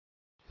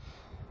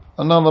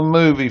Another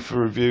movie for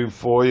review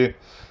for you.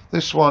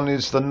 This one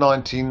is the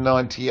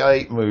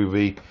 1998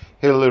 movie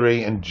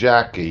Hilary and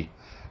Jackie,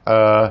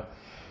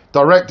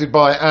 directed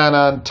by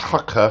Anne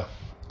Tucker,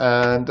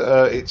 and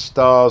it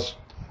stars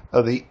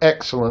the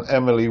excellent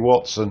Emily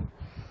Watson,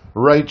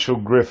 Rachel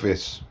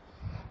Griffiths,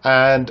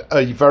 and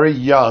a very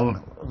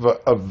young,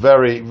 a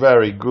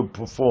very good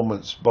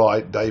performance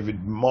by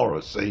David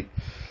Morrissey,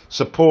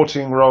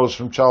 supporting roles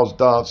from Charles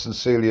Dance and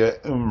Celia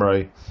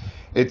Umre.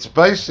 It's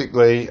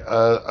basically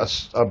a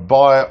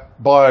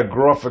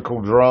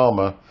biographical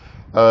drama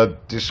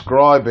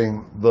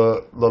describing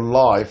the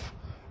life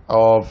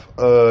of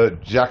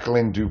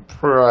Jacqueline du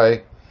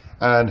Pré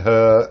and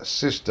her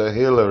sister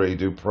Hilary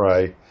du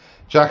Pré.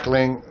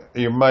 Jacqueline,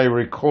 you may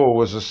recall,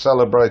 was a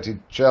celebrated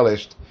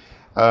cellist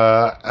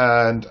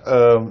and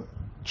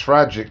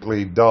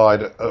tragically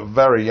died at a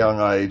very young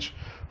age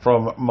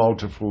from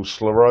multiple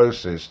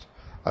sclerosis.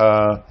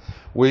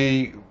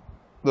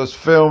 This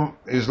film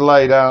is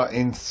laid out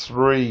in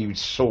three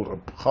sort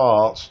of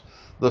parts.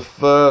 The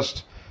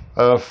first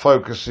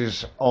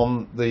focuses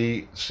on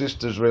the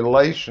sisters'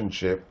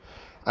 relationship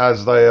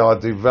as they are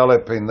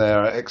developing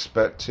their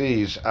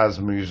expertise as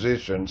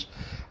musicians,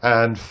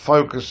 and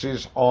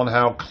focuses on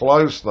how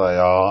close they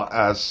are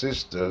as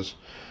sisters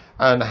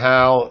and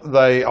how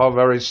they are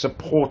very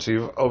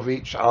supportive of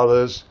each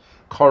other's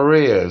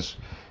careers.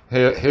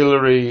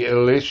 Hilary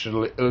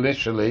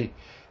initially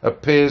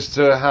appears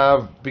to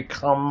have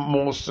become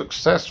more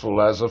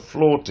successful as a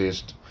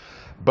flautist,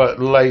 but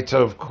later,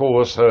 of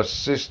course, her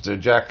sister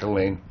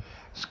Jacqueline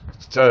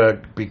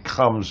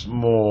becomes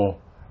more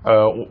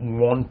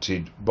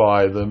wanted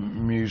by the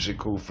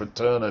musical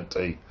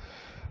fraternity.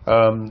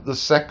 The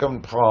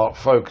second part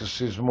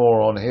focuses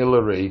more on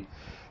Hilary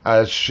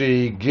as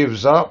she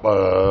gives up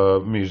a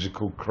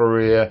musical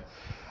career,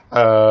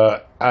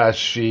 as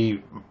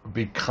she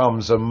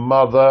becomes a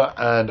mother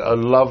and a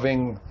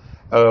loving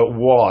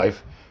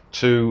wife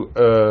to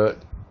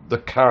the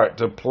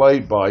character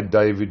played by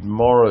David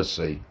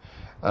Morrissey,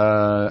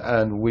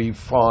 and we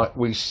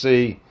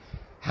see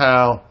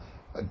how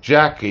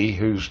Jackie,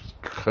 whose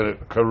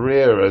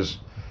career has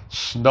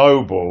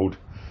snowballed,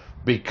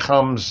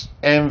 becomes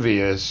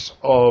envious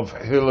of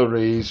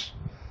Hilary's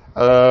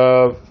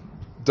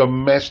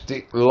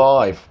domestic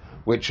life,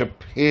 which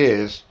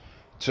appears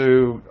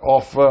to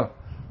offer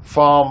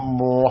far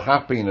more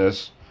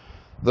happiness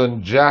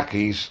than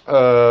Jackie's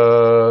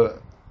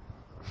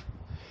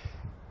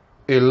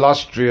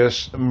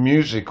illustrious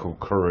musical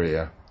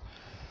career.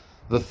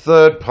 The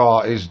third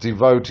part is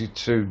devoted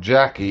to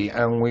Jackie,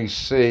 and we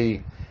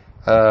see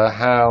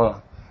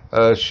how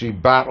she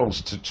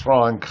battles to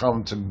try and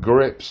come to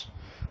grips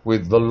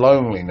with the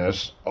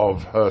loneliness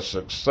of her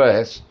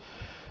success,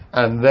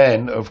 and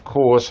then, of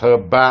course, her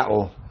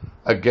battle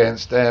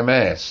against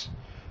MS.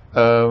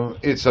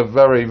 It's a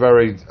very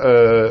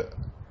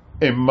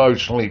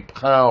emotionally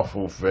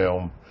powerful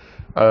film.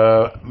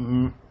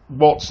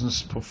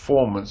 Watson's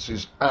performance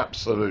is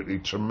absolutely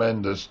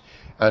tremendous,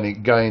 and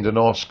it gained an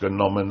Oscar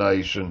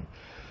nomination.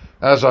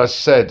 As I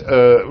said,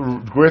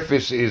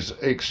 Griffiths is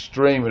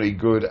extremely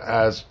good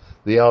as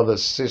the other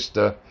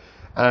sister,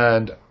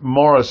 and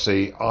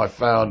Morrissey I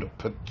found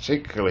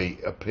particularly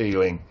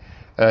appealing.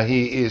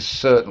 He is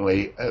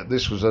certainly,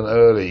 this was an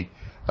early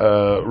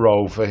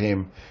role for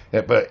him,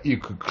 but you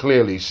could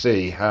clearly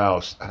see how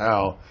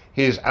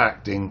his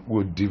acting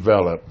would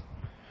develop.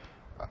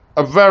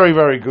 A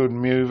very good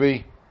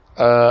movie.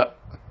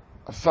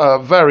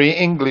 Very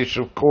English,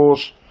 of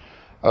course,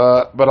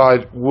 but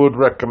I would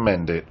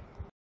recommend it.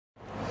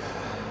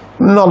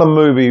 Not a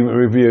movie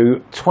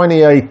review.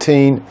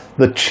 2018,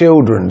 The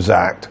Children's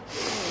Act.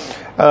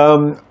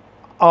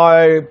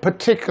 I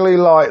particularly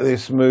like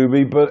this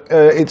movie, but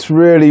it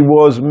really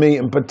was meat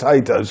and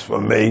potatoes for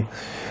me,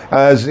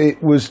 as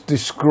it was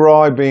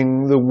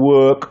describing the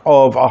work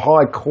of a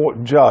High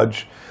Court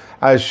judge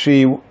as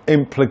she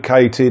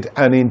implicated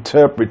and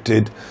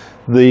interpreted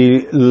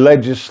the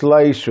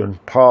legislation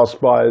passed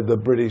by the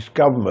British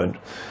government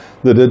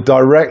that had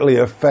directly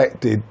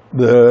affected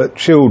the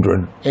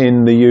children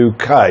in the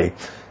UK,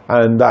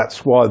 and that's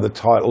why the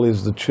title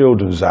is The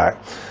Children's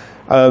Act.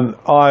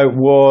 I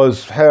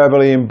was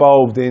heavily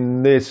involved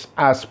in this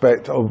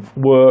aspect of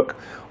work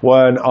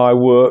when I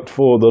worked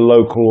for the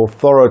local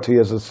authority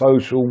as a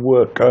social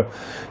worker,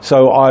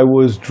 so I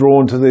was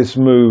drawn to this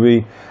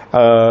movie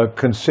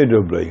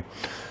considerably.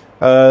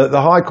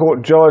 The High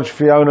Court judge,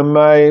 Fiona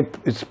May,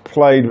 is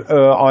played,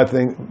 I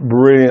think,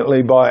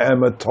 brilliantly by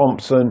Emma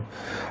Thompson.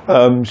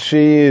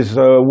 She is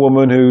a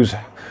woman who's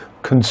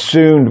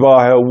consumed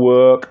by her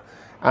work,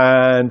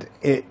 and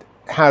it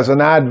has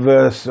an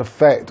adverse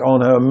effect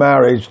on her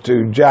marriage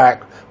to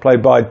Jack,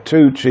 played by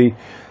Tucci.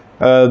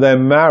 Their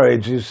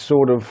marriage is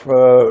sort of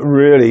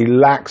really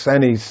lacks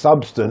any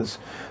substance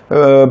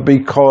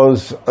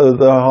because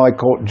the High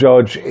Court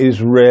judge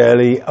is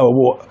rarely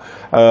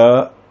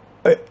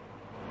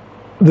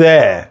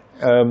there.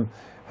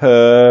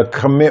 Her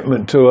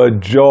commitment to her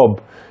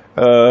job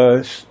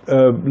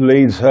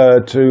leads her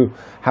to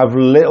have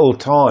little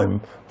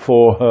time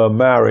for her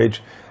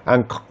marriage,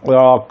 and there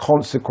are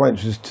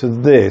consequences to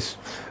this,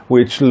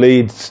 which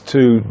leads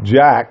to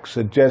Jack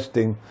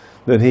suggesting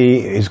that he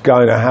is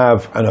going to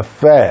have an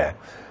affair.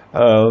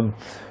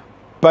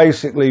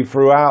 Basically,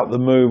 throughout the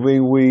movie,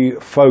 we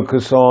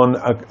focus on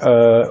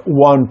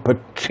one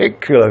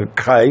particular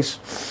case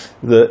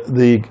that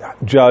the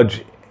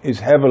judge is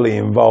heavily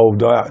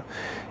involved in.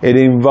 It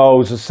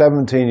involves a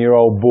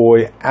 17-year-old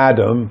boy,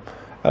 Adam,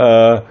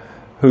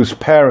 whose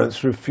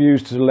parents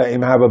refuse to let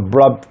him have a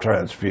blood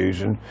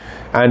transfusion,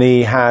 and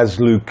he has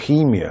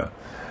leukemia.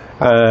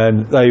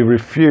 And they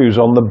refuse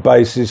on the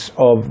basis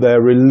of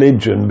their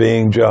religion,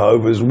 being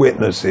Jehovah's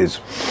Witnesses.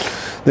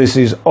 This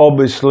is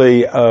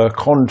obviously a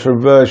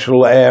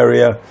controversial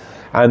area,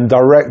 and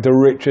director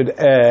Richard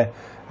Eyre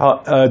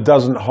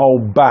doesn't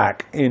hold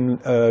back in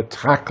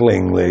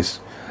tackling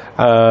this.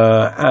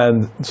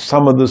 And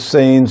some of the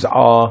scenes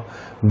are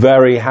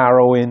very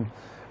harrowing.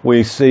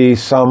 We see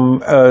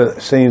some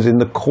scenes in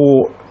the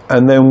court,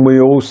 and then we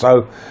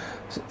also,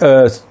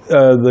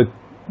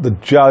 the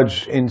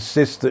judge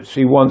insists that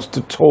she wants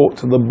to talk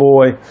to the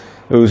boy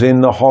who's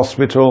in the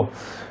hospital,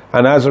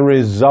 and as a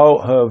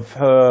result of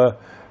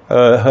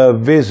her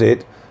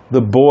visit,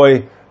 the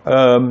boy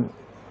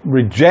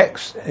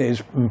rejects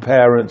his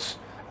parents'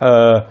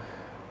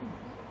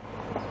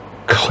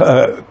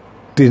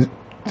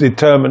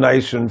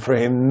 determination for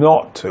him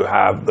not to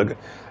have the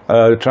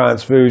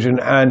transfusion,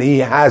 and he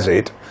has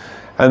it,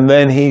 and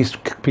then he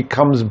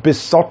becomes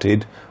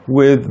besotted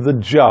with the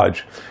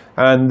judge,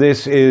 and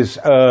this is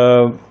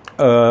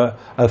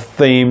a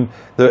theme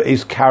that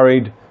is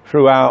carried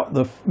throughout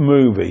the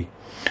movie.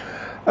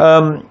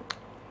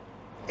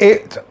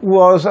 It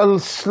was a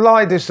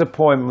slight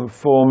disappointment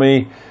for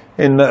me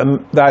in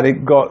that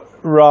it got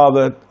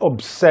rather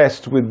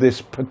obsessed with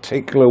this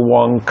particular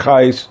one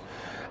case.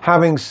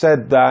 Having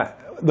said that,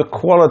 the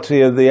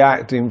quality of the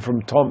acting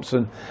from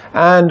Thompson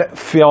and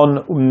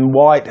Fionn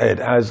Whitehead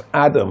as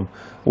Adam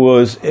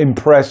was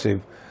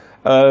impressive.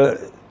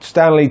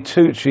 Stanley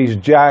Tucci's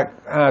Jack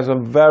has a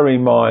very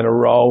minor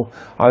role.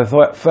 I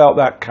felt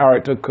that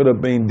character could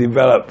have been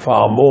developed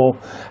far more,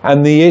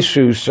 and the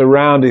issues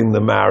surrounding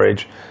the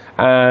marriage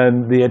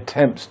and the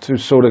attempts to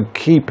sort of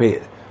keep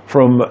it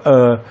from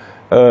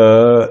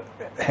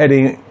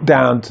heading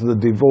down to the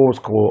divorce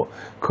court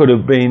could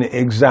have been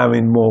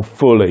examined more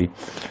fully.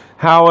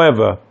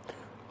 However,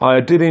 I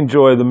did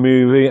enjoy the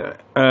movie,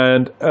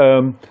 and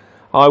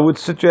I would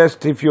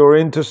suggest if you're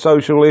into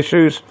social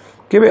issues,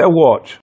 give it a watch.